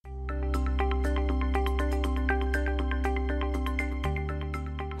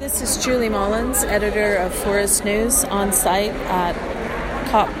This is Julie Mullins, editor of Forest News, on site at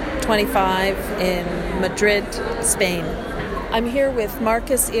COP25 in Madrid, Spain. I'm here with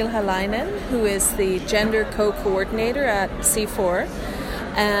Markus Ihalainen, who is the gender co-coordinator at CIFOR.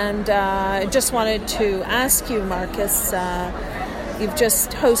 And I just wanted to ask you, Markus, you've just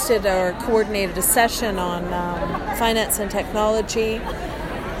hosted or coordinated a session on finance and technology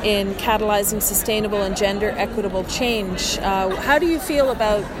in catalyzing sustainable and gender equitable change. How do you feel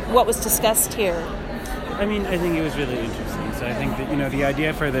about what was discussed here? I think it was really interesting. So I think that, the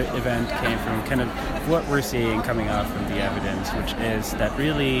idea for the event came from kind of what we're seeing coming out from the evidence, which is that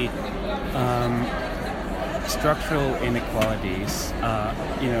really structural inequalities,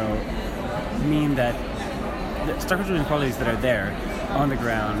 mean that the structural inequalities that are there on the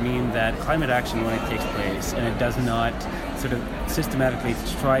ground mean that climate action, when it takes place and it does not sort of systematically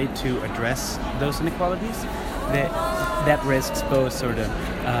try to address those inequalities, that risks both sort of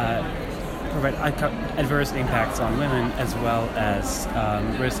provide adverse impacts on women as well as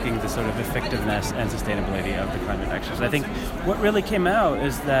risking the sort of effectiveness and sustainability of the climate action. So I think what really came out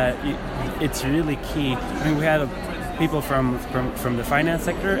is that it's really key. We had people from the finance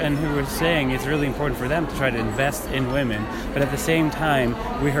sector and who were saying it's really important for them to try to invest in women, but at the same time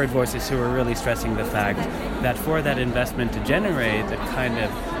we heard voices who were really stressing the fact that for that investment to generate the kind of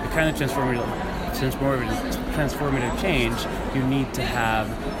transformative change, you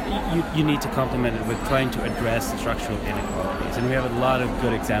need to complement it with trying to address structural inequalities, and we have a lot of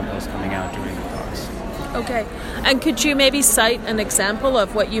good examples coming out during the talks. Okay, and could you maybe cite an example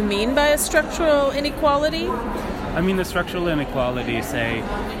of what you mean by a structural inequality? The structural inequality,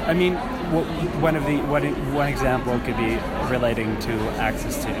 one example could be relating to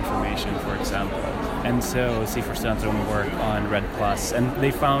access to information, for example. And so CIFOR's done some work on RED+, and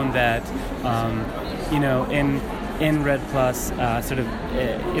they found that, in RED+,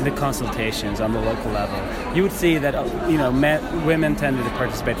 in the consultations on the local level, you would see that, women tended to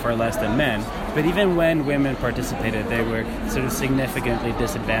participate far less than men. But even when women participated, they were sort of significantly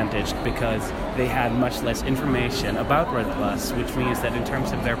disadvantaged because they had much less information about RED+, which means that in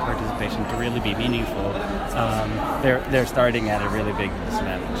terms of their participation to really be meaningful, they're starting at a really big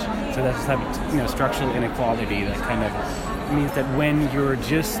disadvantage. So that's the type of structural inequality that kind of means that when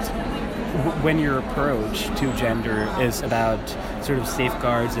your approach to gender is about sort of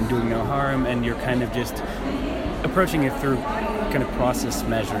safeguards and doing no harm, and you're kind of just approaching it through kind of process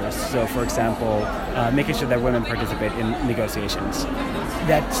measures. So, for example, making sure that women participate in negotiations.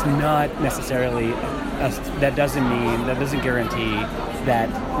 That's not necessarily, that doesn't guarantee that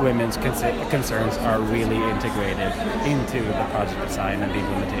women's concerns are really integrated into the project design and the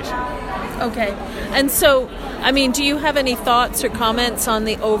implementation. Okay. And so, do you have any thoughts or comments on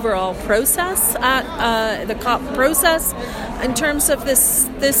the overall process at the COP process in terms of this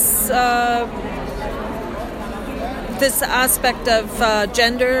aspect of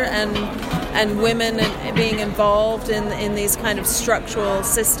gender and women and being involved in these kind of structural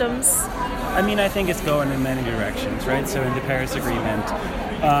systems? I think it's going in many directions, right? So in the Paris Agreement,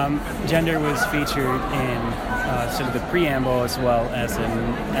 gender was featured in sort of the preamble as well as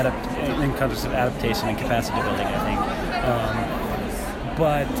in context of adaptation and capacity building, I think.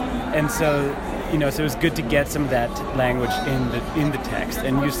 So it was good to get some of that language in the text.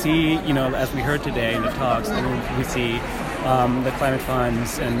 And you see, as we heard today in the talks, we see the climate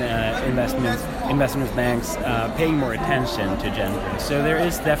funds and investment banks paying more attention to gender. So there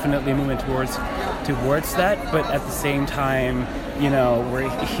is definitely a movement towards that, but at the same time, we're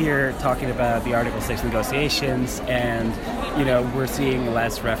here talking about the Article 6 negotiations, and we're seeing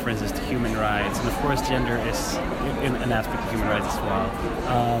less references to human rights, and of course gender is an aspect of human rights as well.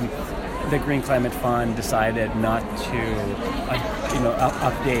 The Green Climate Fund decided not to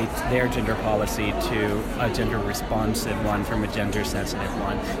update their gender policy to a gender responsive one from a gender sensitive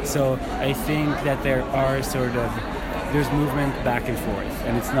one. So I think that there's movement back and forth,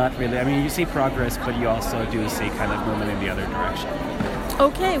 and it's not really, you see progress, but you also do see kind of movement in the other direction.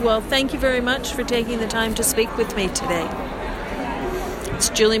 Okay, well, thank you very much for taking the time to speak with me today. It's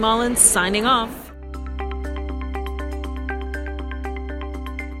Julie Mullins signing off.